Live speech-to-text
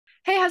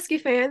Husky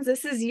fans.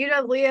 This is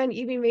UW Leah and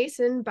Evie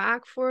Mason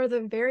back for the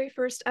very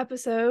first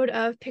episode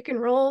of Pick and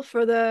Roll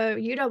for the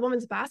UW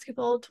Women's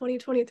Basketball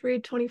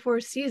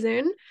 2023-24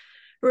 season.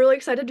 We're really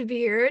excited to be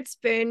here. It's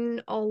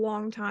been a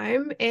long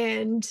time,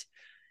 and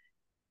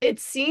it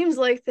seems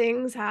like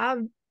things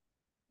have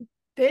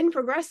been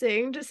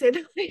progressing, to say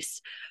the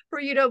least, for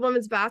UW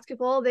Women's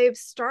Basketball. They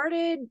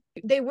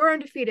were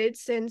undefeated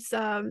since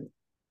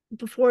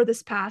before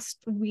this past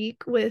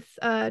week with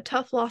a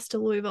tough loss to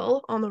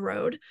Louisville on the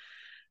road.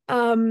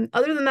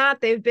 Other than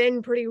that, they've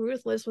been pretty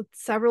ruthless with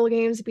several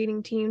games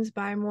beating teams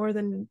by more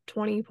than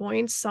 20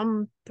 points,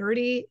 some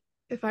 30,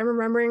 if I'm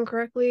remembering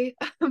correctly.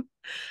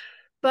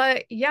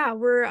 But yeah,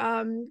 we're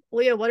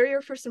Leah, what are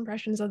your first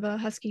impressions of the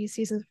Huskies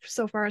season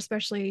so far,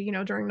 especially,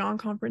 during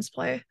non-conference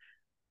play?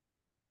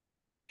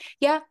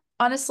 Yeah,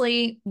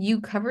 honestly,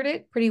 you covered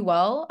it pretty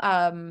well.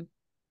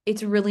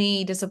 It's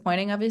really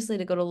disappointing, obviously,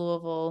 to go to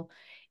Louisville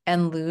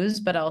and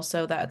lose, but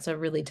also that's a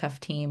really tough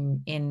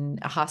team in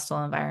a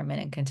hostile environment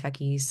in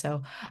Kentucky.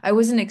 So I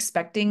wasn't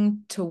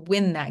expecting to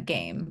win that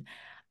game.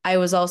 I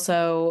was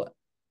also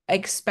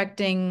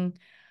expecting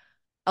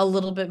a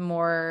little bit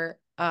more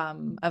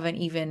of an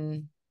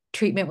even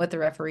treatment with the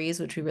referees,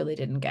 which we really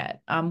didn't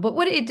get. But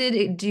what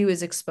it do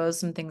is expose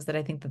some things that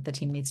I think that the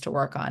team needs to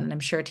work on. And I'm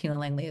sure Tina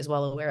Langley is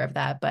well aware of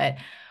that. But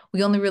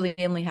we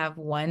only have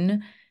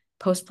one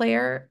post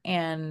player,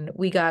 and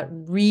we got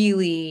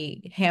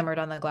really hammered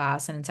on the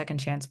glass and in second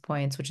chance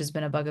points, which has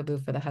been a bugaboo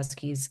for the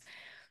Huskies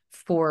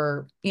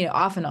for,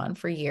 off and on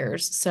for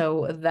years.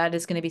 So that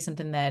is going to be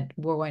something that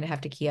we're going to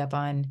have to key up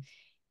on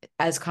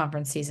as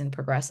conference season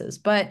progresses.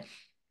 But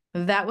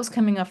that was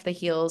coming off the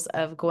heels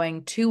of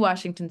going to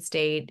Washington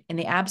State in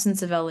the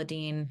absence of Ella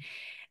Dean.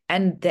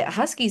 And the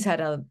Huskies had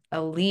a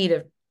lead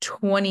of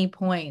 20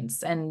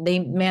 points, and they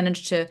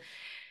managed to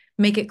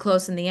make it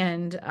close in the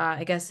end.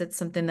 I guess it's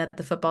something that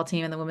the football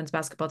team and the women's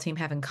basketball team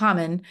have in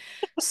common.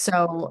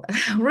 So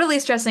really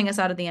stressing us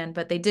out at the end,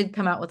 but they did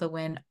come out with a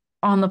win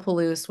on the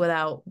Palouse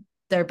without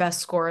their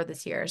best scorer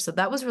this year. So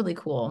that was really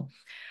cool.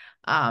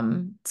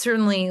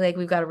 Certainly, like,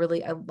 we've got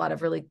a lot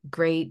of really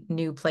great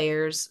new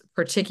players,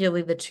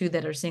 particularly the two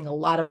that are seeing a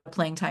lot of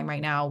playing time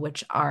right now,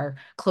 which are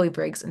Chloe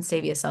Briggs and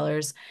Savia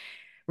Sellers,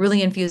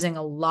 really infusing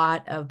a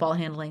lot of ball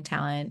handling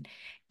talent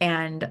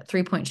and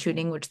three-point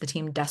shooting, which the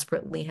team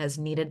desperately has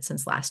needed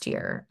since last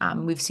year.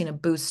 We've seen a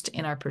boost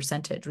in our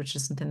percentage, which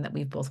is something that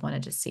we've both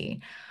wanted to see.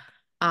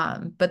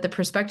 But the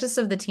prospectus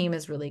of the team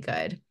is really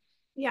good.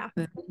 Yeah.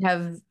 They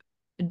have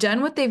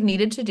done what they've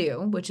needed to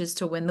do, which is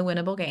to win the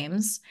winnable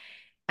games,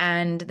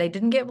 and they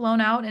didn't get blown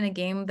out in a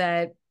game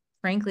that,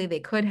 frankly, they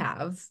could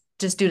have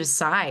just due to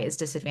size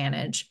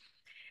disadvantage.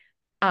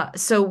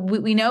 So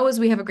we know as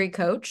we have a great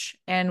coach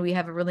and we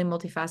have a really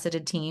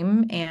multifaceted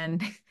team.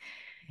 And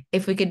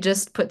if we could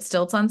just put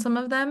stilts on some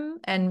of them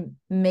and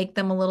make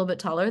them a little bit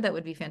taller, that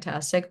would be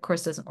fantastic. Of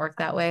course, it doesn't work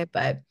that way,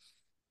 but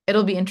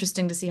it'll be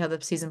interesting to see how the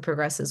season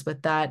progresses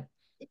with that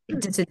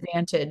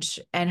disadvantage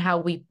and how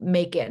we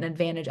make it an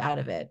advantage out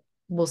of it.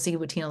 We'll see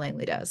what Tina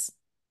Langley does.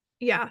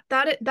 Yeah,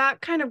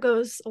 that kind of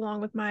goes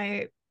along with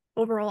my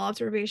overall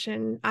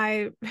observation.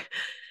 I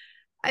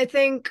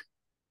think,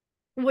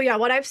 well, yeah,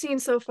 what I've seen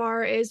so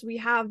far is we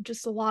have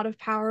just a lot of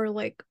power,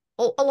 like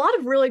a lot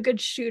of really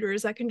good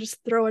shooters that can just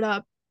throw it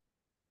up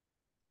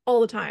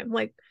all the time.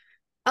 Like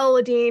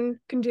Ella Dean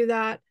can do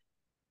that.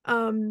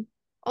 Um,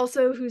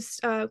 Also, who's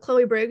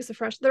Chloe Briggs, the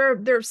fresh. There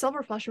are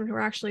several freshmen who are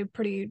actually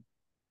pretty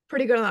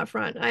good on that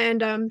front,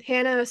 and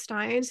Hannah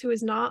Steins, who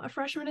is not a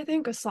freshman, I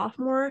think, a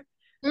sophomore.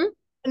 Hmm?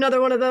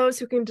 Another one of those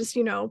who can just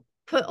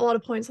put a lot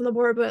of points on the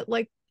board. But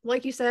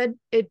like you said,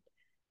 it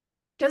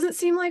doesn't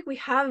seem like we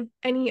have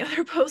any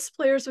other post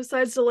players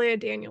besides Delia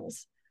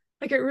Daniels.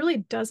 Like, it really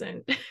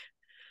doesn't.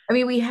 I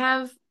mean, we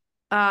have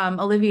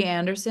Olivia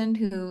Anderson,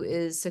 who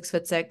is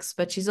 6'6",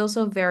 but she's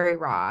also very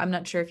raw. I'm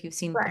not sure if you've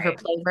seen her Right.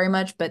 play very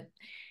much, but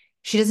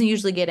she doesn't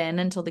usually get in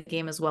until the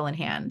game is well in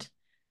hand.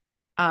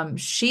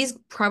 She's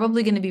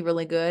probably going to be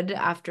really good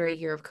after a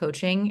year of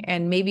coaching,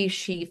 and maybe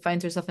she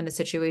finds herself in a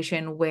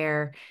situation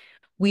where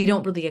we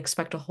don't really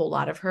expect a whole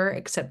lot of her,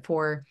 except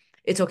for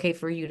it's okay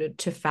for you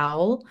to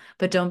foul,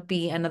 but don't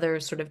be another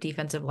sort of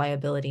defensive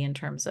liability in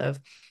terms of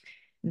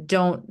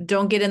don't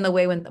get in the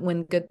way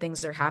when good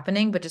things are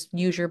happening, but just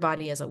use your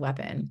body as a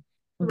weapon.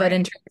 But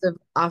in Right. terms of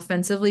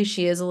offensively,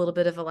 she is a little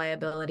bit of a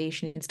liability.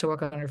 She needs to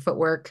work on her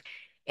footwork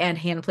and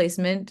hand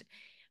placement.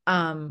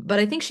 But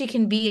I think she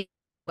can be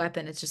a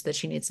weapon. It's just that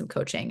she needs some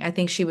coaching. I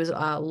think she was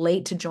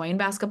late to join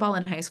basketball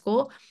in high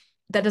school.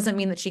 That doesn't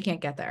mean that she can't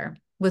get there.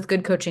 With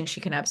good coaching,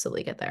 she can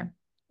absolutely get there.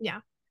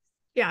 Yeah.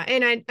 Yeah.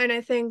 And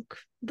I think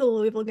the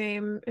Louisville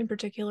game in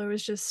particular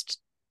was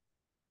just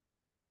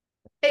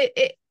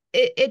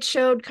it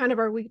showed kind of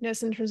our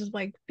weakness in terms of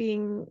like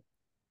being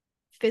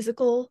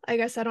physical. I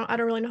guess I don't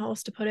really know how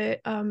else to put it.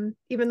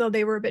 Even though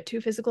they were a bit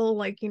too physical,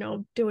 like,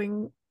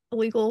 doing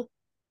illegal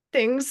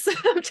things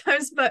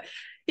sometimes, but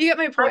you get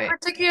my I point.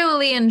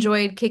 particularly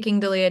enjoyed kicking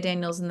Delia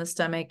Daniels in the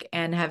stomach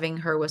and having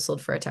her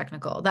whistled for a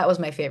technical. That was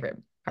my favorite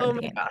part Oh of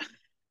the my game. God.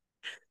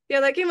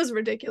 Yeah, that game was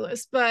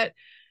ridiculous. But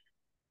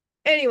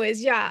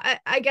anyways, yeah,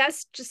 I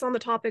guess just on the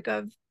topic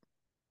of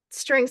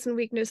strengths and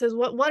weaknesses,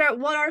 what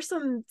are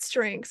some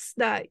strengths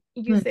that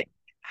you Hmm. think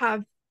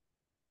have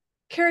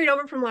carried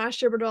over from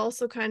last year, but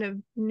also kind of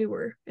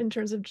newer in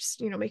terms of just,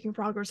 making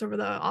progress over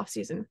the off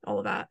season, all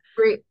of that.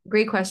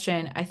 Great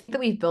question. I think that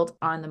we've built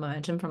on the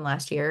momentum from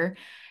last year,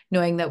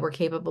 knowing that we're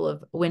capable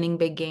of winning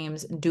big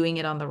games, doing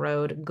it on the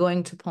road,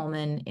 going to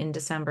Pullman in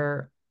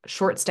December,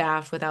 short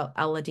staffed without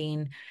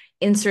Aladine,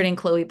 inserting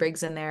Chloe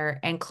Briggs in there.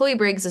 And Chloe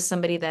Briggs is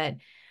somebody that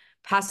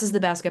passes the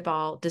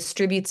basketball,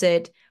 distributes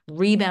it,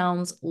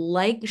 rebounds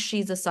like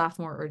she's a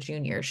sophomore or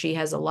junior. She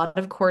has a lot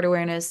of court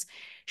awareness.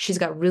 She's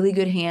got really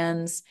good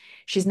hands.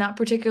 She's not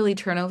particularly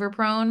turnover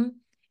prone,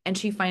 and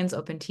she finds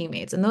open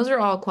teammates. And those are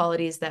all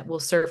qualities that will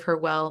serve her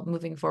well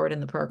moving forward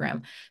in the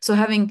program. So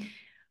having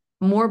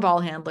more ball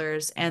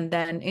handlers and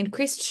then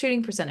increased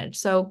shooting percentage.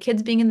 So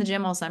kids being in the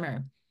gym all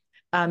summer,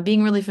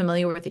 being really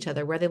familiar with each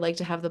other, where they like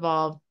to have the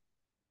ball,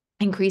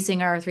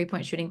 increasing our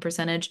 3-point shooting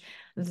percentage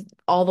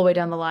all the way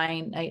down the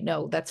line. I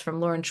know that's from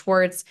Lauren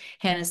Schwartz,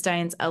 Hannah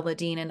Steins, Ella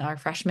Dean, and our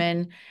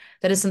freshmen.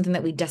 That is something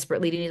that we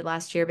desperately needed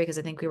last year because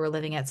I think we were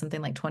living at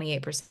something like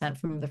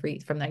 28%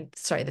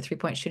 the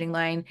 3-point shooting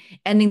line,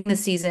 ending the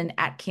season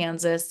at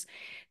Kansas,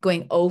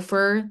 going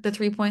over the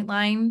 3-point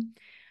line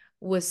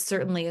was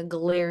certainly a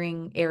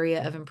glaring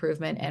area of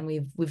improvement, and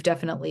we've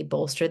definitely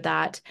bolstered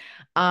that.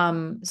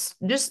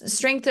 Just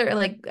strength or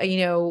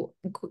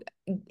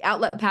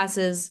outlet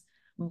passes,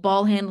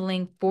 ball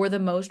handling for the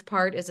most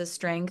part is a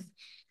strength.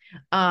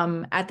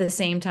 At the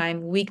same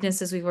time,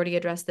 weaknesses, we've already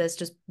addressed this,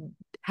 just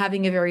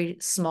having a very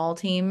small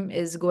team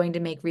is going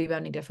to make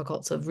rebounding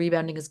difficult. So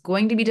rebounding is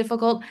going to be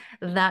difficult.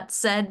 That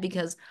said,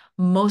 because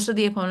most of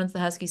the opponents the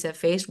Huskies have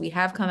faced, we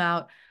have come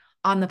out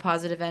on the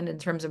positive end in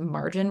terms of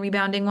margin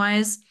rebounding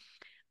wise.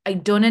 I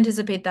don't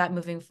anticipate that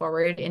moving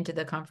forward into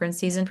the conference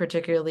season,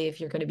 particularly if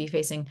you're going to be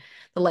facing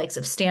the likes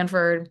of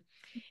Stanford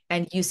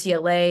and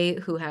UCLA,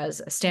 who has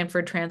a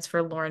Stanford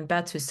transfer, Lauren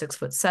Betts, who's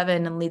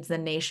 6'7" and leads the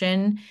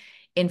nation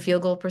in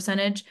field goal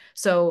percentage.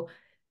 So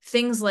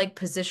things like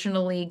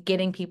positionally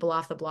getting people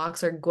off the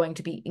blocks are going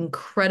to be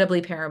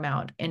incredibly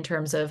paramount in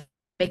terms of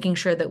making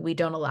sure that we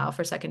don't allow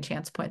for second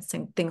chance points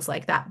and things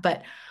like that.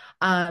 But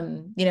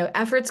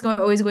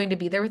always going to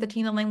be there with the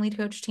Tina Langley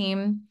coach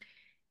team.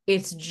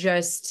 It's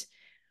just,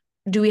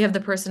 do we have the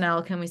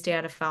personnel? Can we stay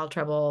out of foul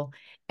trouble?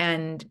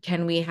 And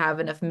can we have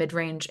enough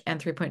mid-range and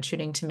 3-point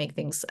shooting to make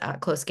things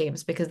close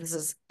games? Because this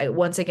is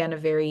once again a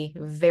very,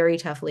 very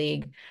tough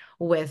league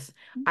with,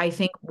 I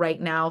think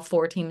right now,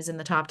 4 teams in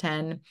the top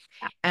 10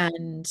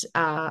 and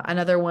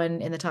another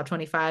one in the top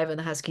 25, and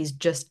the Huskies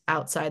just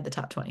outside the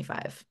top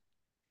 25.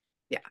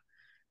 Yeah.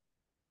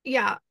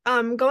 Yeah.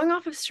 Going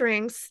off of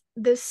strengths,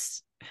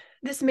 this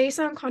may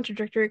sound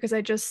contradictory because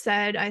I just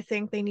said I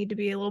think they need to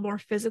be a little more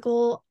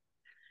physical.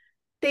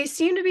 They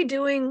seem to be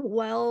doing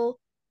well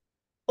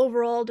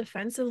overall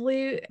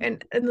defensively,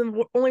 and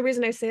the only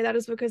reason I say that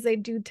is because they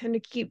do tend to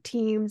keep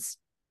teams,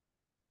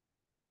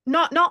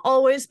 not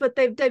always, but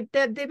they've been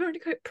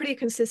pretty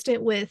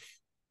consistent with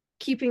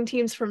keeping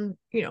teams from,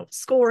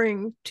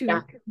 scoring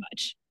Yeah. too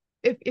much,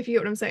 if you get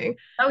what I'm saying.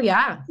 Oh,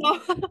 yeah.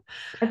 So,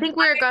 I think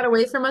where it got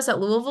away from us at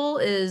Louisville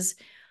is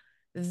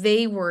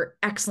they were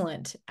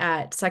excellent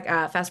at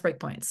fast break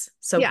points.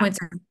 So yeah,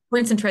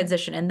 points in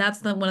transition. And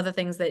that's one of the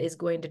things that is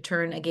going to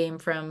turn a game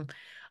from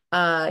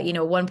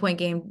 1 point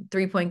game,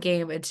 3-point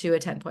game into a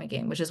 10-point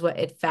game, which is what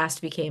it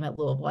fast became at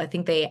Louisville. I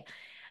think they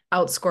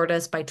outscored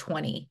us by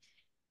 20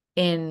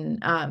 in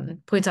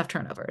points off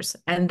turnovers.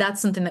 And that's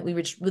something that we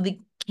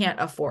really can't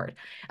afford.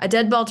 A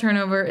dead ball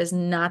turnover is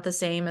not the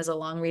same as a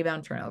long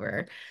rebound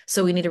turnover.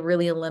 So we need to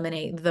really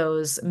eliminate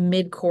those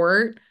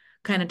mid-court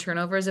kind of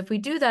turnovers. If we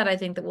do that, I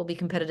think that we'll be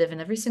competitive in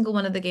every single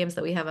one of the games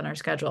that we have on our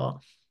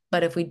schedule.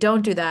 But if we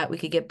don't do that, we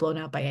could get blown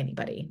out by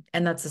anybody.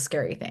 And that's the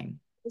scary thing.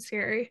 it's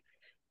scary.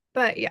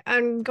 But yeah,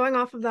 and going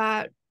off of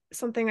that,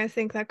 something I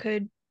think that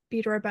could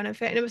be to our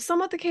benefit, and it was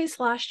somewhat the case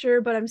last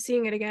year, but I'm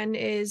seeing it again,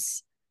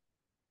 is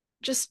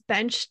just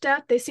bench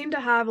depth. They seem to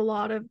have a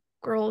lot of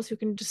girls who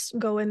can just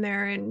go in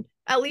there and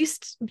at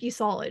least be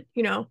solid,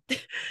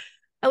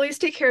 at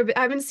least take care of it.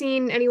 I haven't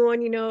seen anyone,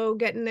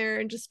 get in there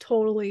and just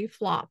totally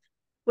flop,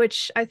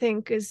 which I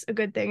think is a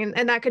good thing.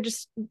 And that could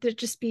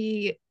just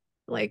be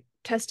like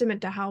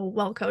testament to how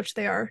well coached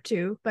they are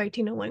too by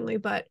Tina Langley.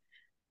 But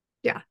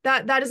yeah,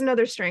 that is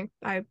another strength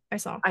I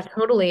saw. I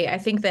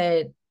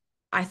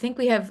think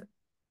we have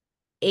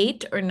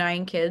 8 or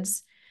 9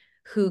 kids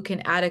who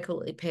can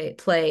adequately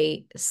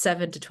play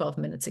 7 to 12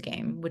 minutes a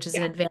game, which is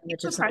an Yeah.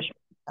 advantage of The some of pressure.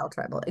 the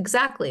tribal.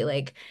 Exactly.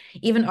 Like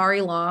even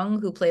Ari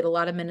Long, who played a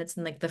lot of minutes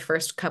in like the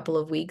first couple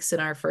of weeks in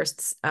our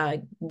first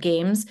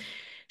games,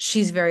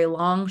 she's very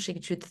long. She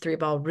can shoot the 3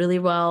 ball really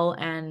well,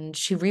 and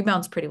she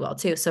rebounds pretty well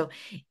too. So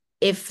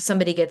if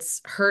somebody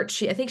gets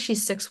hurt, I think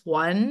she's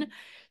 6'1",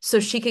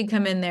 so she could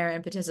come in there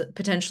and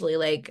potentially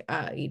like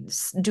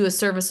do a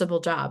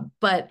serviceable job.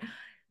 But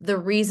the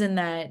reason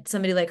that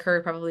somebody like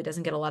her probably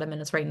doesn't get a lot of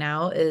minutes right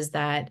now is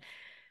that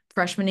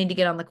freshmen need to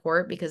get on the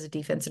court because of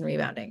defense and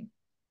rebounding.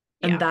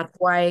 And Yeah. that's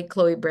why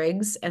Chloe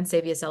Briggs and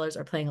Savia Sellers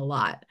are playing a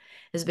lot.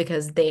 is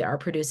because they are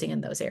producing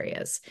in those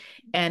areas.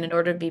 And in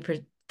order to be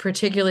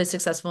particularly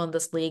successful in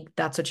this league,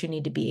 that's what you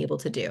need to be able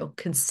to do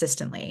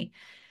consistently.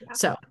 Yeah.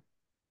 So,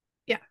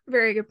 Yeah,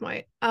 very good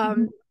point.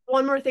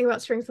 One more thing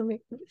about strengths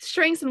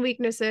and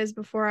weaknesses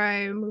before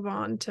I move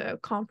on to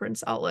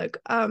conference outlook.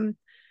 I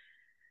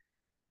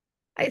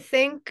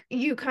think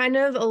you kind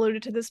of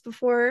alluded to this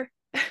before,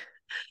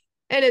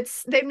 and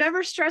they've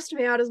never stressed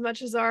me out as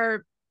much as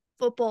our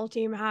football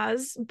team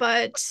has,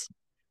 but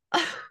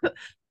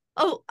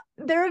oh,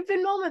 there have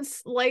been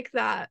moments like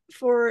that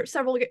for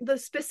several.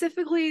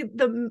 Specifically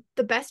the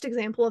best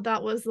example of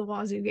that was the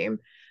Wazoo game,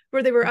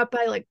 where they were up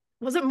by like,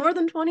 was it more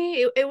than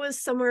 20? It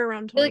was somewhere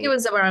around feel like it 20.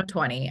 was around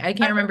 20. I I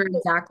can't remember remember,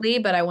 exactly,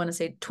 but I want to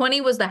say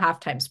 20 was the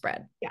halftime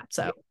spread. yeah,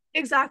 So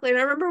exactly. And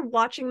I remember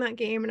watching that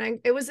game,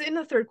 and it was in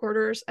the third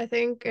quarters, I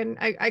think, and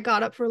I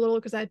got up for a little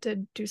because I had to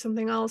do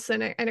something else,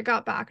 and I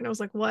got back, and I was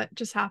like, what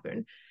just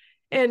happened?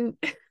 And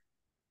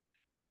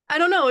I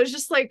don't know. It's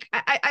just like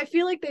I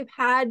feel like they've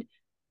had.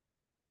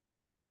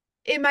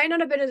 It might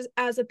not have been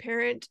as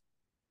apparent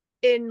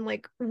in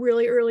like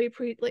really early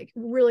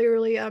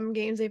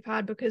games they've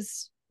had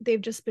because they've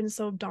just been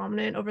so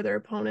dominant over their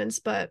opponents,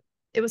 but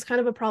it was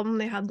kind of a problem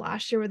they had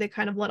last year where they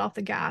kind of let off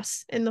the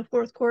gas in the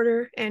fourth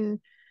quarter, and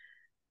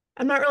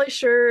I'm not really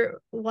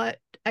sure what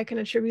I can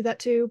attribute that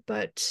to,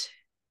 but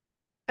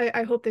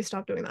I hope they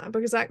stop doing that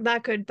because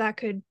that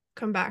could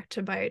come back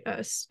to bite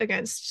us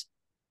against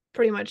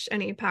pretty much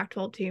any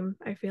Pac-12 team,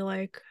 I feel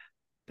like.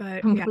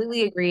 But yeah.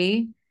 completely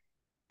agree.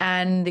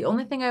 And the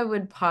only thing I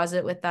would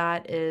posit with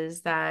that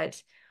is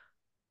that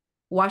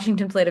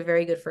Washington played a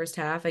very good first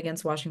half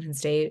against Washington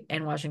State,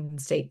 and Washington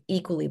State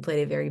equally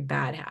played a very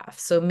bad half.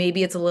 So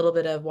maybe it's a little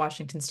bit of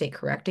Washington State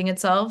correcting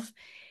itself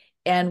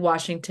and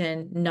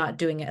Washington not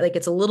doing it. Like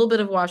it's a little bit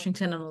of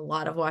Washington and a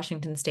lot of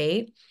Washington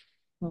State,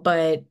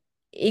 but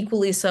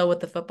equally so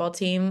with the football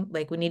team.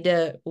 Like we need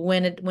to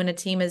when a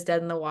team is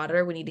dead in the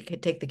water, we need to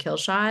take the kill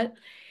shot.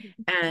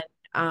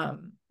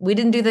 And we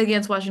didn't do that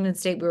against Washington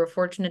State. We were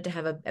fortunate to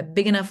have a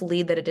big enough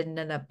lead that it didn't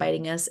end up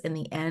biting us in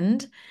the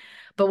end.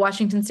 But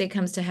Washington State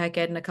comes to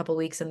Heckett in a couple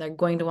weeks, and they're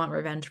going to want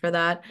revenge for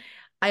that.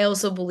 I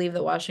also believe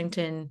that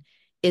Washington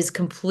is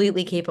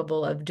completely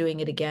capable of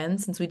doing it again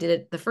since we did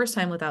it the first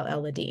time without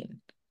El Ladine.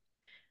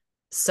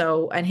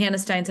 So, and Hannah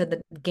Stein's had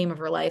the game of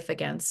her life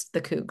against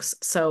the Cougs.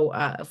 So,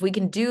 if we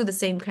can do the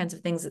same kinds of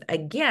things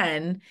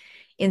again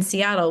in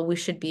Seattle, we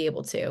should be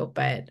able to.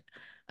 But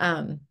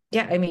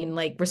yeah, I mean,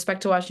 like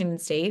respect to Washington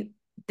State,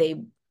 they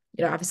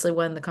obviously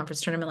won the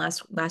conference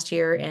tournament last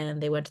year,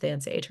 and they went to the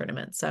NCAA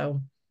tournament.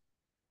 So,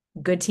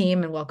 good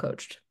team and well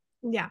coached.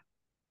 Yeah.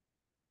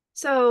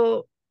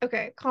 So,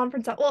 okay,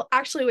 well,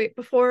 actually wait,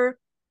 before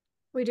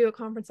we do a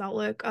conference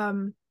outlook,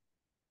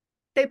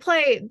 they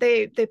play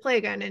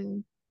again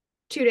in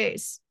 2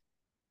 days.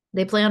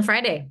 They play on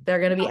Friday. They're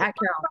going to be at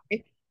Cal.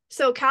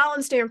 So Cal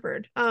and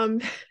Stanford. I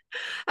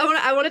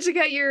wanted to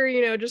get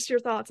your, just your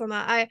thoughts on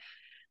that.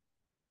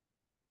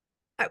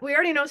 We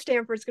already know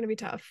Stanford's going to be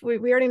tough. We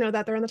already know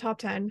that they're in the top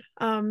 10.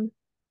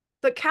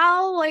 But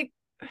Cal, like,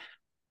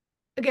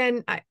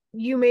 again,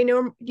 you may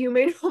know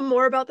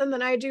more about them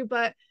than I do,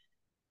 but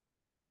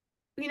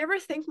we never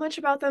think much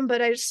about them.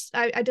 But I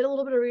did a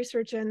little bit of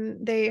research,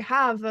 and they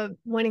have a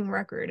winning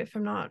record. If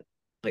I'm not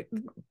like,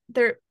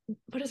 they're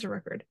what is the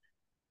record?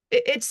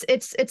 It's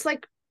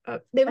like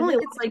they've I only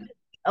think it's like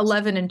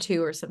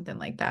 11-2 or something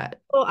like that.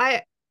 well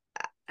I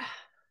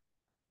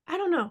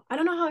don't know. I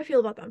don't know how I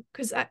feel about them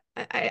because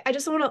I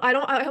just want to.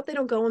 I hope they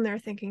don't go in there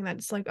thinking that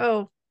it's like,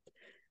 oh,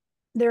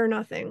 they're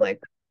nothing.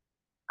 Like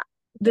I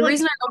The feel like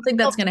reason I don't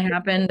think oh, that's going to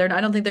happen, I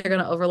don't think they're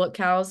going to overlook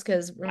Cal's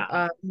because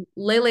yeah,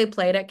 Lele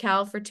played at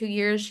Cal for 2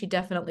 years. She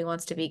definitely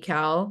wants to beat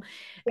Cal,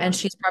 yeah, and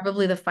she's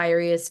probably the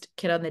fieriest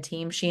kid on the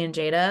team. She and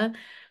Jada.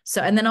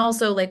 So, and then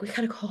also like we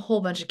got a whole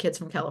bunch of kids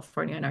from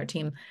California on our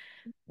team.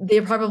 They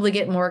probably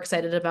get more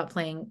excited about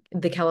playing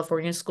the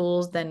California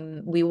schools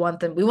than we want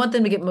them. We want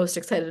them to get most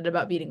excited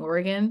about beating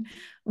Oregon,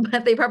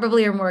 but they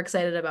probably are more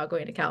excited about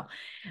going to Cal.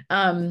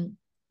 Um,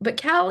 but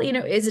Cal,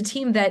 is a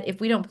team that if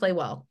we don't play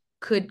well,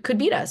 could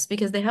beat us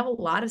because they have a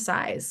lot of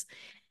size.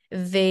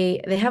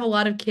 They have a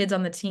lot of kids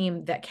on the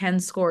team that can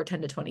score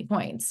 10 to 20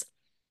 points.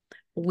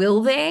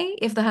 Will they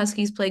if the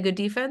Huskies play good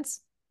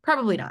defense?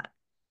 Probably not.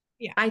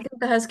 yeah, I think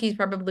the Huskies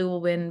probably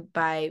will win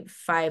by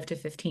 5 to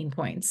 15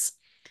 points,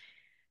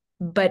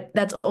 but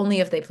that's only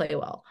if they play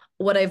well.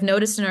 What I've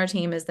noticed in our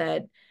team is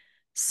that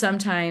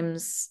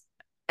sometimes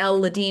El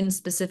Ladine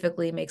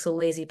specifically makes a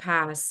lazy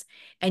pass,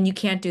 and you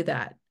can't do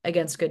that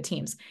against good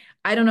teams.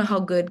 I don't know how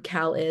good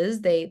Cal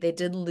is. They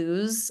did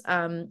lose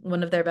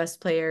one of their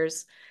best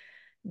players.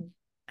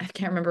 I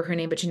can't remember her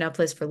name, but she now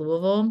plays for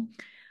Louisville.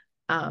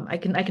 I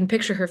can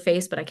picture her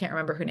face, but I can't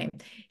remember her name.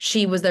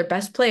 She was their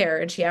best player,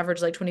 and she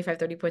averaged like 25,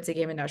 30 points a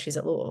game, and now she's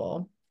at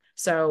Louisville.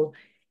 So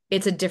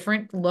it's a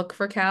different look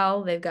for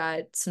Cal. They've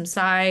got some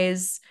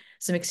size,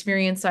 some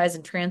experience, size,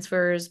 and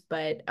transfers,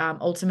 but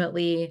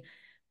ultimately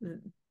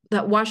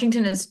that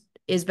Washington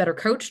is better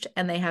coached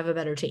and they have a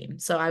better team.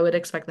 So I would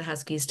expect the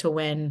Huskies to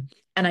win,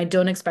 and I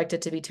don't expect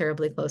it to be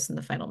terribly close in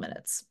the final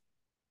minutes.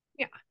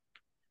 yeah.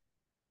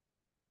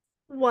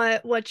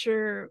 what's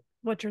your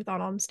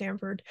thought on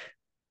Stanford?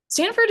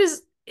 Stanford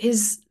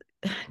is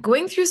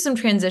going through some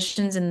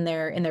transitions in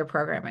their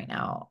program right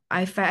now.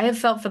 I have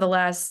felt for the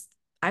last,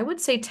 I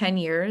would say 10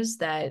 years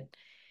that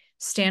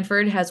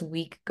Stanford has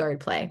weak guard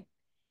play.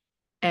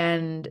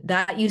 And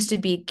that used to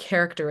be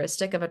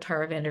characteristic of a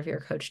Tara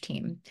Vanderveer coach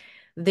team.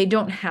 They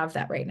don't have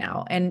that right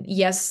now. And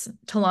yes,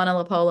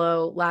 Talana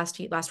Lapolo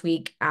last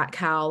week at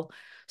Cal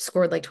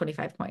scored like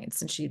 25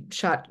 points and she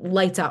shot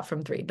lights out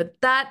from three, but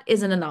that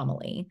is an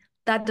anomaly.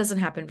 That doesn't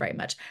happen very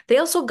much. They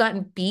also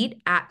gotten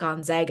beat at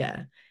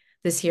Gonzaga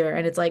this year,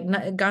 and it's like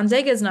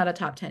Gonzaga is not a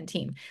top 10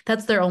 team.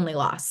 That's their only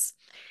loss.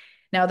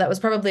 Now, that was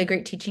probably a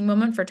great teaching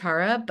moment for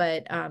Tara,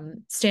 but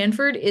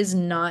Stanford is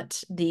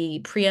not the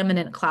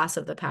preeminent class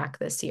of the pack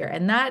this year.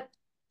 And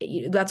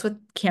that's with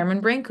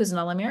Cameron Brink, who's an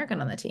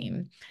All-American on the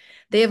team.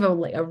 They have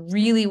a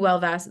really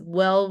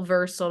well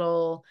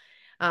versatile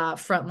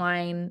front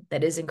line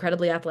that is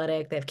incredibly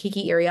athletic. They have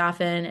Kiki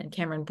Iriafen and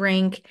Cameron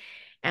Brink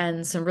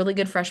and some really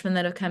good freshmen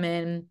that have come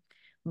in.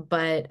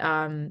 But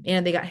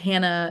they got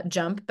Hannah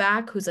Jump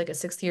back, who's like a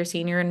sixth-year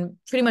senior, and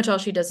pretty much all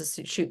she does is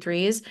shoot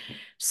threes.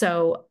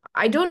 So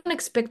I don't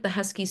expect the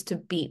Huskies to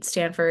beat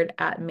Stanford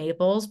at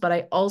Maples, but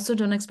I also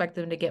don't expect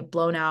them to get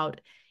blown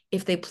out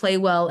if they play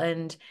well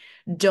and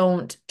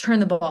don't turn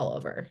the ball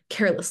over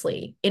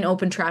carelessly in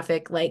open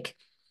traffic. Like,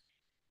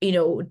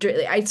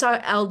 I saw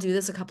Al do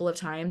this a couple of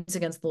times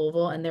against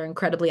Louisville, and they're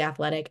incredibly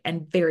athletic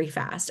and very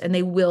fast, and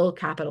they will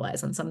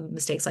capitalize on some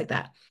mistakes like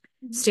that.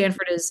 Mhm.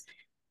 Stanford is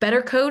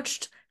better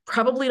coached,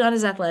 probably not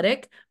as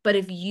athletic, but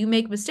if you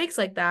make mistakes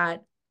like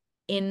that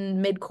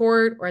in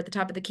midcourt or at the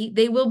top of the key,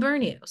 they will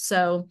burn you.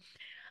 So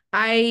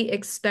I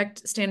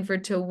expect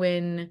Stanford to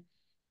win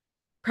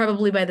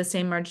probably by the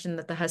same margin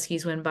that the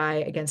Huskies win by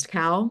against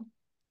Cal.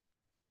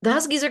 The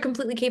Huskies are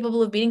completely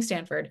capable of beating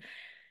Stanford.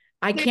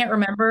 I They- can't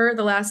remember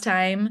the last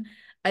time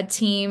a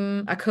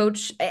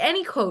coach,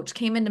 any coach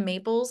came into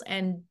Maples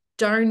and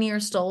darn near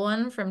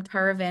stolen from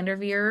Tara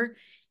Vanderveer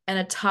and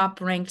a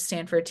top ranked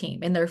Stanford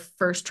team in their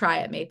first try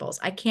at Maples.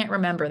 I can't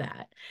remember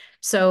that.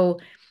 So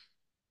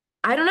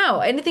I don't know.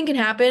 Anything can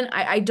happen.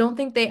 I don't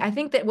think I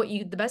think that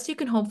the best you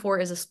can hope for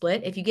is a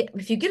split. If you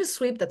get a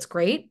sweep, that's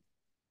great,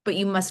 but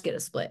you must get a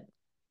split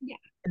yeah.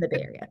 in the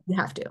Bay Area. You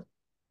have to.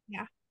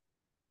 Yeah.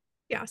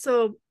 Yeah.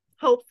 So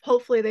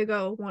hopefully they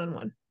go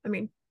 1-1. I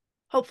mean,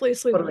 hopefully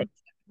sweep them. Totally.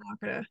 I'm not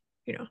gonna,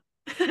 you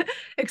know,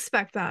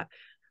 expect that.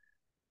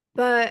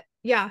 But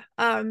yeah,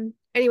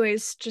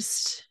 anyways,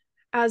 just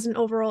as an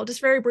overall,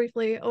 just very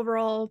briefly,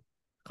 overall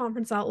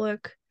conference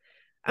outlook.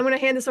 I'm gonna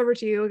hand this over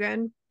to you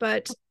again,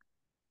 but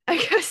I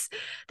guess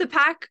the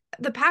pack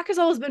has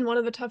always been one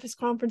of the toughest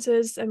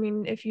conferences. I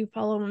mean, if you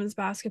follow women's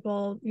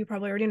basketball, you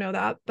probably already know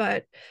that,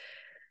 but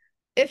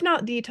if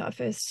not the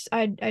toughest,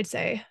 I'd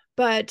say.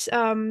 But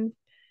and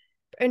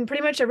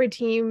pretty much every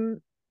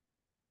team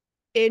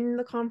in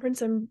the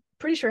conference, I'm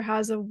pretty sure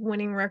has a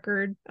winning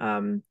record.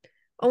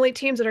 Only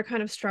teams that are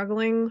kind of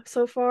struggling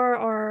so far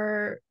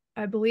are,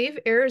 I believe,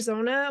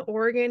 Arizona,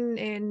 Oregon,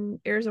 and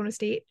Arizona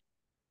State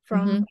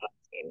from, Hmm.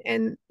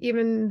 and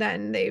even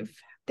then they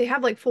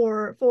have like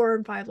four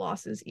and five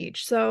losses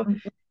each. So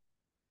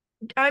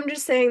I'm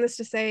just saying this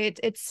to say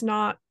it's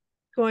not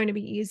going to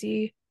be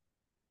easy,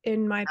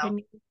 in my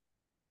opinion.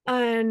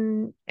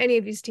 And any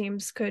of these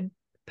teams could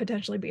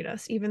potentially beat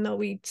us, even though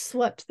we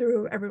swept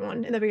through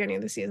everyone in the beginning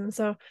of the season.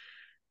 So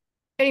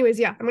anyways,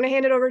 yeah, I'm gonna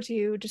hand it over to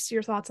you. Just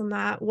your thoughts on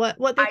that. What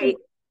they can I do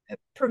to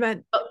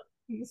prevent oh,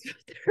 these.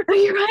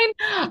 you're right.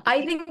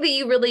 I think that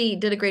you really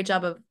did a great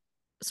job of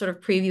sort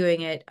of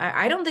previewing it.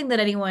 I don't think that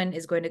anyone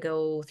is going to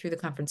go through the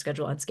conference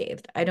schedule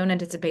unscathed. I don't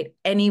anticipate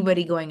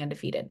anybody going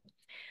undefeated.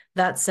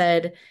 That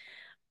said,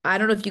 I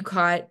don't know if you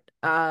caught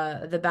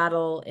the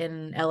battle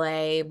in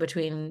LA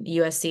between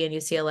USC and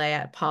UCLA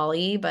at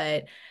Poly,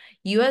 but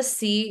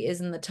USC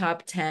is in the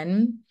top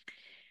 10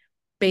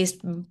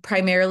 based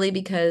primarily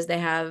because they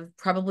have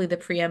probably the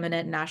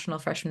preeminent national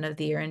freshman of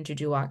the year in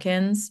Juju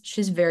Watkins.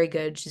 She's very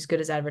good. She's good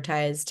as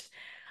advertised.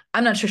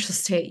 I'm not sure she'll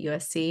stay at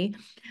USC,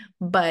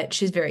 but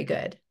she's very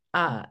good.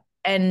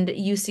 And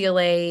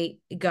UCLA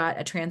got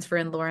a transfer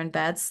in Lauren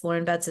Betts.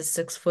 Lauren Betts is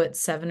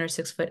 6'7" or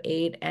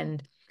 6'8",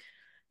 and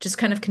just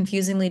kind of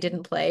confusingly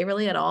didn't play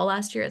really at all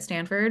last year at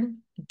Stanford.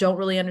 Don't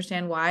really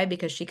understand why,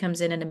 because she comes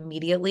in and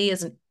immediately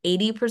is an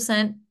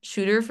 80%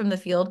 shooter from the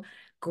field.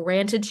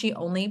 Granted, she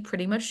only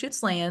pretty much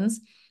shoots lands,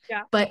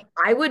 Yeah, but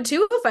I would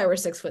too if I were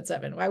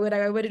 6'7". Why would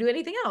I do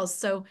anything else?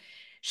 So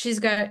she's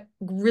got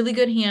really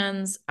good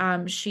hands.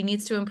 She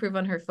needs to improve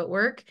on her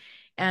footwork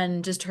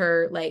and just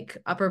her like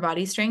upper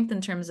body strength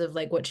in terms of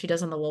like what she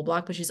does on the low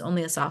block, but she's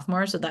only a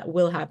sophomore, so that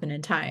will happen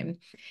in time.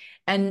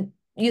 And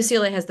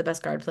UCLA has the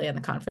best guard play in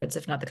the conference,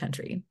 if not the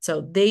country.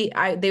 So they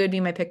would be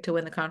my pick to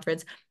win the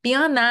conference.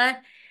 Beyond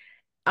that,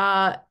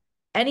 uh,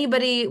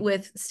 anybody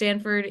with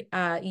Stanford,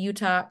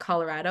 Utah,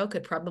 Colorado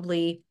could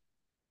probably,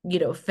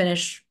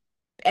 finish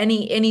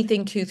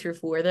anything 2 through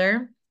 4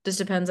 there. Just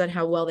depends on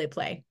how well they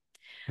play.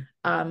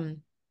 Um,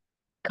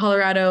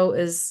 Colorado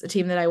is a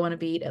team that I want to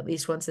beat at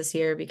least once this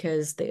year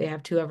because they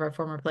have two of our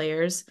former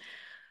players.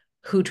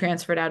 who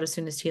transferred out as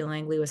soon as Tia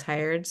Langley was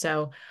hired.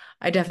 So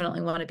I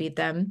definitely want to beat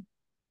them.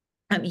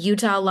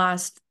 Utah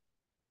lost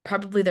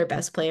probably their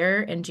best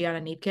player in Gianna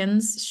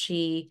Neepkins.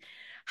 She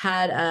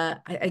had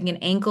an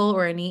ankle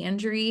or a knee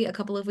injury a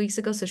couple of weeks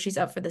ago, so she's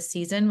out for the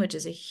season, which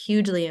is a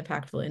hugely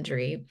impactful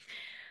injury.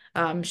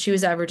 She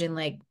was averaging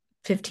like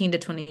 15 to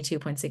 22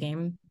 points a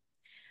game.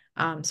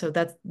 So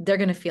that's they're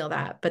going to feel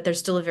that, but they're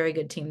still a very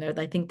good team.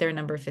 I think they're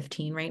number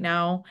 15 right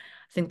now.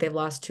 I think they've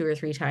lost two or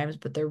three times,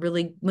 but they're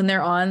really when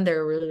they're on,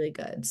 they're really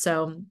good.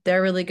 So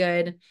they're really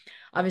good.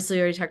 Obviously,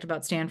 we already talked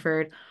about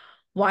Stanford.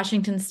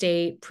 Washington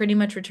State pretty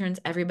much returns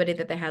everybody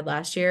that they had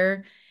last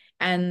year.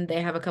 And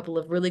they have a couple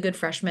of really good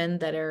freshmen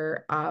that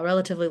are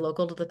relatively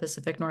local to the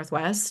Pacific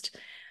Northwest.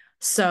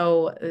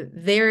 So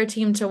they're a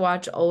team to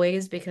watch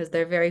always because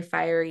they're very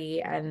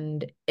fiery.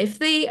 And if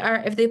they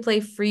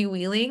play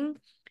freewheeling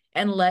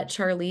and let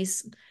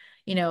Charlize,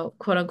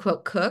 quote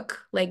unquote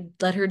cook, like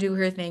let her do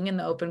her thing in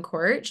the open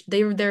court,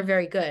 they're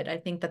very good. I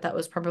think that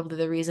was probably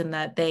the reason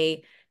that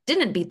they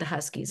didn't beat the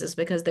Huskies is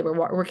because they were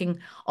working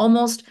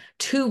almost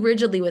too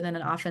rigidly within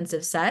an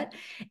offensive set.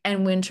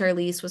 And when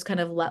Charlize was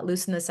kind of let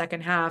loose in the second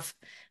half,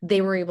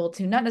 they were able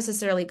to not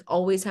necessarily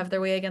always have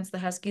their way against the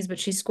Huskies, but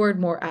she scored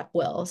more at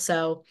will.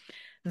 So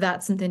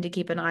that's something to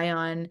keep an eye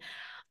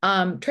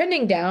on.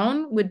 Trending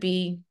down would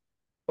be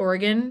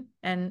Oregon,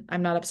 and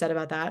I'm not upset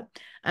about that.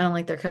 I don't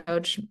like their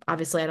coach.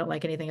 Obviously, I don't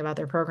like anything about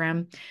their program. I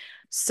don't like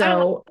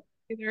So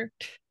either.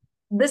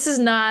 this is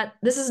not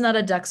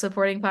a duck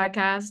supporting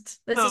podcast.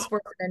 This is Oh,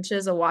 Sports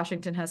Inches, a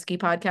Washington Husky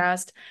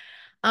podcast.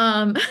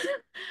 Um,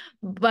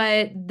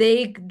 but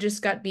they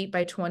just got beat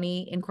by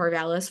 20 in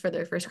Corvallis for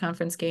their first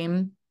conference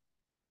game.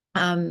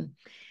 Um,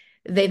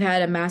 they've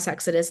had a mass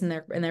exodus in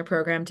their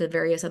program to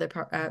various other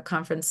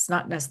conference,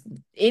 not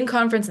in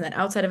conference and then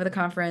outside of the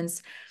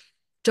conference.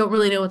 Don't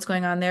really know what's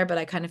going on there, but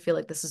I kind of feel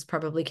like this is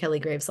probably Kelly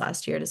Graves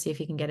last year to see if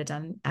he can get it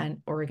done at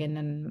Oregon,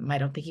 and I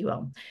don't think he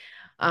will.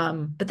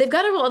 But they've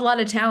got a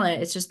lot of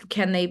talent. It's just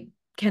can they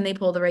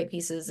pull the right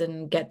pieces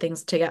and get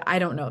things together? I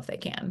don't know if they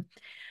can.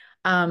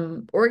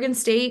 Oregon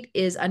State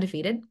is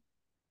undefeated.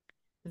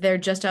 They're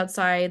just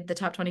outside the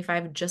top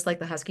 25, just like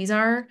the Huskies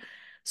are.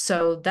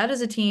 So that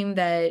is a team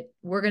that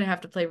we're going to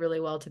have to play really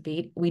well to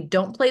beat. We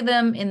don't play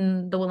them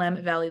in the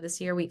Willamette Valley this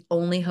year. We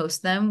only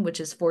host them, which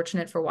is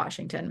fortunate for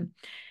Washington.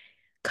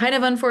 Kind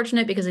of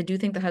unfortunate because I do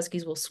think the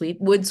Huskies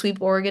would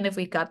sweep Oregon if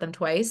we got them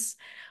twice,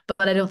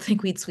 but I don't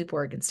think we'd sweep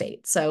Oregon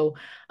State. So,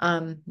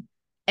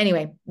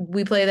 anyway,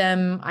 we play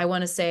them, I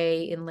want to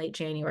say in late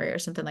January or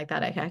something like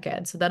that at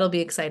HackEd. So that'll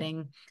be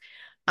exciting.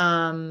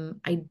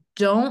 I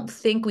don't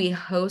think we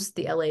host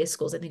the LA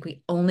schools. I think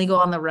we only go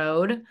on the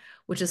road,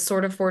 which is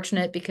sort of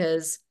fortunate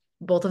because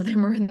both of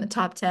them are in the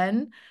top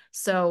 10.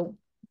 So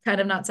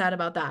kind of not sad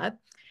about that.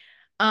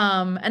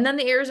 And then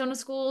the Arizona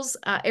schools,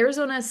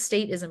 Arizona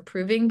State is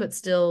improving, but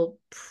still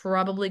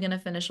probably going to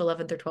finish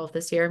 11th or 12th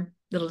this year.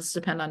 It'll just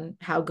depend on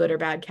how good or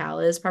bad Cal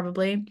is,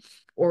 probably,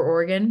 or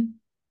Oregon.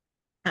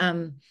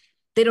 Um,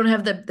 they don't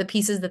have the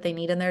pieces that they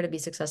need in there to be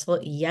successful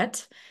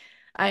yet.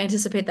 I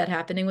anticipate that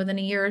happening within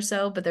a year or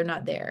so, but they're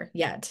not there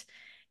yet.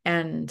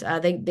 And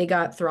they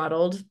got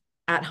throttled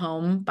at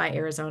home by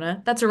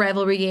Arizona. That's a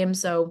rivalry game,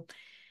 so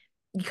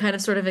you kind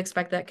of sort of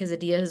expect that because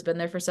Adia has been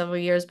there for several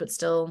years, but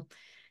still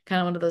kind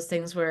of one of those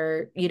things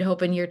where you'd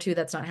hope in year two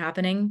that's not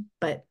happening,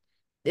 but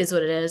is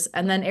what it is.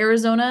 And then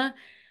Arizona,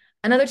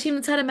 another team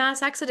that's had a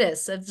mass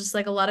exodus of just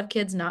like a lot of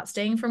kids not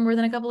staying for more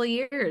than a couple of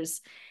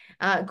years.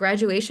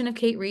 Graduation of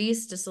Kate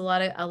Reese, just a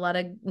lot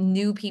of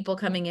new people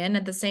coming in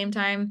at the same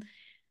time.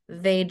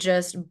 They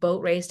just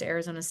boat raced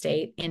Arizona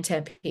State in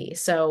Tempe.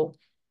 So,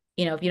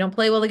 if you don't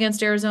play well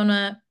against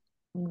Arizona,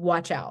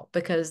 watch out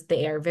because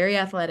they are very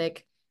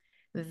athletic.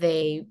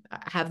 They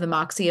have the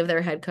moxie of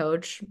their head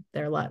coach.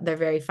 They're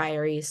very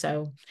fiery.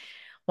 So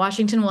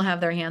Washington will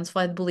have their hands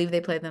full. I believe they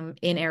play them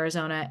in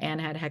Arizona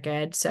and had Heck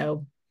Ed.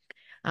 So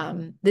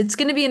it's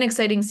going to be an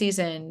exciting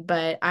season.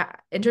 But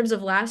in terms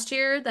of last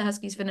year, the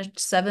Huskies finished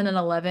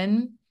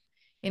 7-11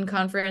 in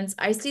conference.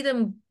 I see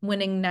them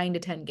winning 9 to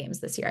 10 games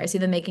this year. I see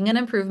them making an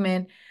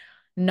improvement,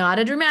 not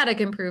a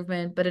dramatic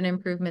improvement, but an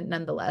improvement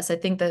nonetheless. I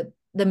think that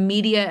the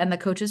media and the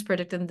coaches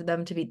predicted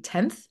them to be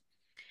 10th.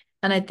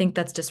 And I think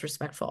that's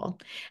disrespectful.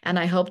 And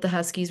I hope the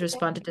Huskies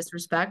respond to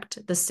disrespect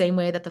the same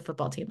way that the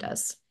football team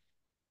does.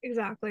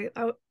 exactly.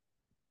 Oh,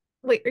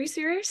 wait, are you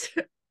serious?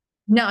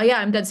 No, yeah,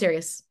 I'm dead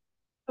serious.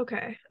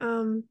 Okay.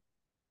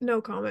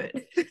 No comment.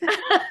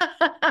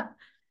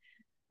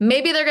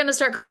 Maybe they're going to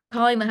start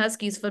calling the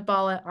Huskies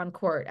football on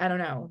court. I don't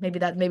know. Maybe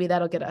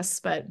that'll get us,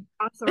 but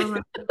Also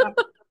remember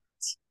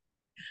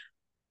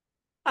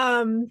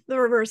that. The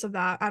reverse of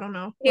that. I don't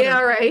know. yeah,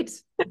 Whatever. right.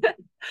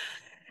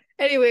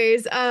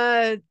 Anyways,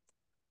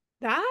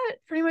 that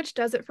pretty much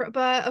does it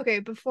but okay,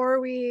 before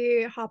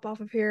we hop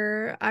off of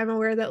here, I'm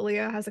aware that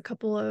Leah has a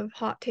couple of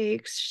hot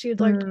takes she'd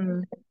like to.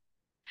 Hmm.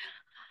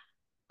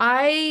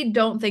 I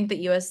don't think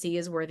that USC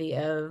is worthy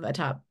of a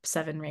top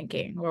 7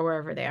 ranking or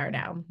wherever they are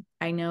now.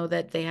 I know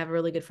that they have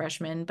really good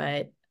freshmen,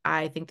 but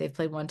I think they've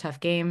played one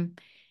tough game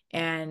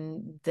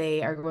and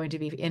they are going to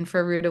be in for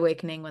a rude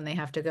awakening when they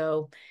have to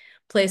go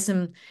play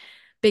some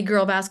big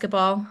girl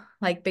basketball,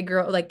 like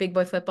big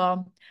boy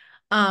football.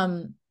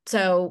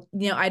 So,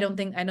 I don't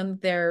think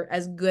they're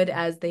as good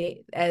as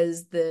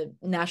the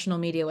national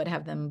media would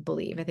have them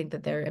believe. I think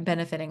that they're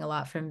benefiting a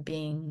lot from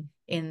being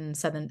in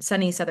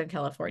sunny Southern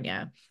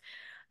California.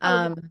 Oh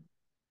yeah. Um,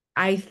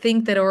 I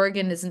think that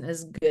Oregon isn't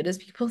as good as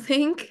people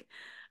think.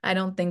 I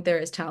don't think they're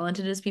as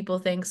talented as people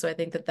think, so I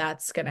think that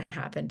that's going to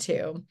happen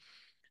too.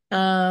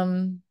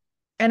 Um,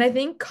 and I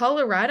think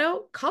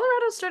Colorado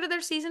started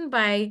their season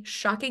by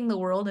shocking the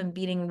world and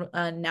beating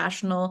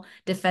national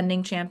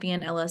defending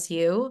champion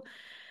LSU.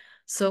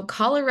 So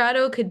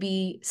Colorado could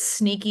be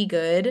sneaky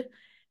good.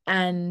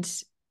 And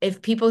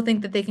if people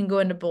think that they can go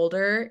into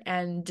Boulder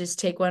and just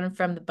take one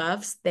from the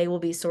Buffs, they will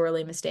be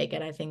sorely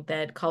mistaken. I think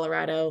that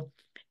Colorado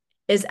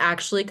is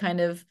actually kind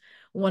of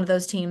one of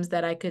those teams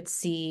that I could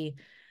see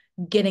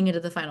getting into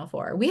the Final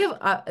Four. We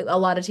have a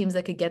lot of teams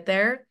that could get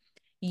there.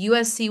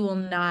 USC will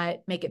not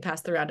make it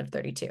past the round of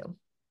 32.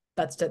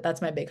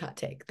 That's my big hot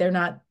take. They're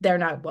not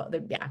well,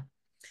 yeah.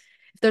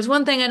 If there's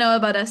one thing I know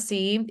about SC,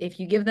 if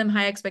you give them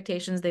high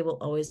expectations, they will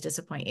always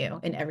disappoint you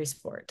in every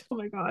sport. Oh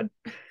my God.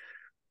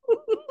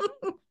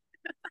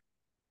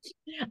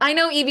 I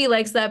know Evie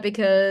likes that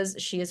because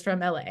she is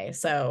from LA.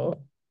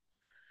 So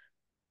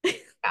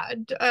Yeah,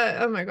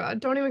 oh my God.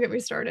 Don't even get me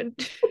started.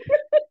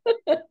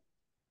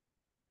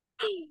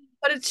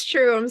 But it's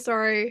true. I'm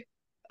sorry.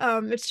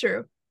 It's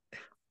true.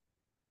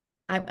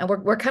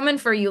 we're coming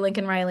for you,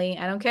 Lincoln Riley.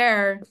 I don't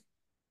care.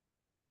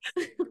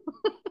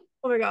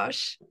 Oh my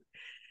gosh.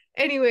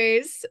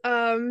 Anyways,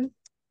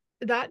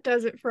 that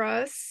does it for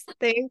us.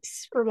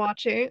 Thanks for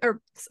watching,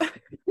 or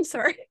I'm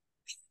sorry.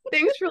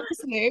 Thanks for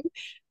listening.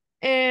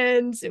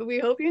 And we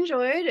hope you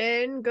enjoyed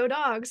and go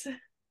dogs.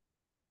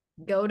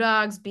 Go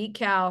dogs, beat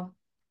Cal.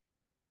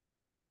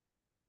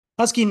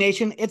 Husky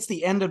Nation, it's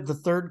the end of the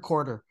third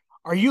quarter.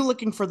 Are you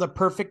looking for the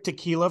perfect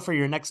tequila for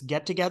your next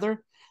get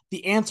together?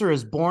 The answer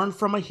is born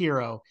from a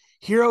hero,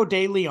 Hero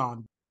de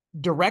Leon,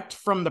 direct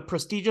from the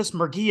prestigious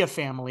Murguia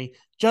family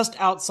just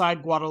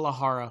outside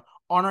Guadalajara,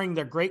 honoring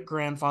their great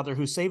grandfather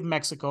who saved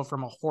Mexico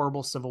from a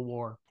horrible civil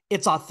war.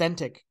 It's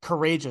authentic,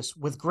 courageous,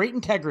 with great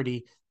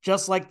integrity,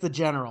 just like the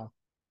general.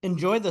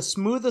 Enjoy the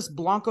smoothest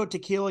Blanco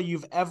tequila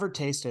you've ever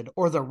tasted,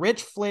 or the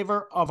rich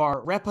flavor of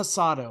our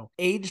Reposado,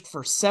 aged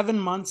for 7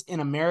 months in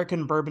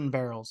American bourbon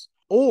barrels.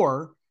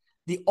 Or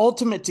the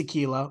ultimate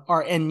tequila,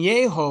 our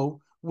Añejo,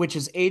 which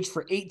is aged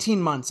for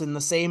 18 months in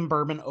the same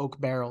bourbon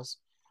oak barrels.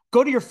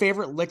 Go to your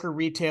favorite liquor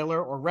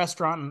retailer or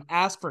restaurant and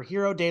ask for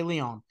Hero de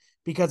Leon,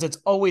 because it's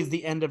always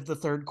the end of the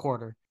third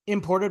quarter.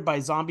 Imported by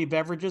Zombie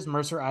Beverages,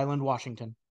 Mercer Island, Washington.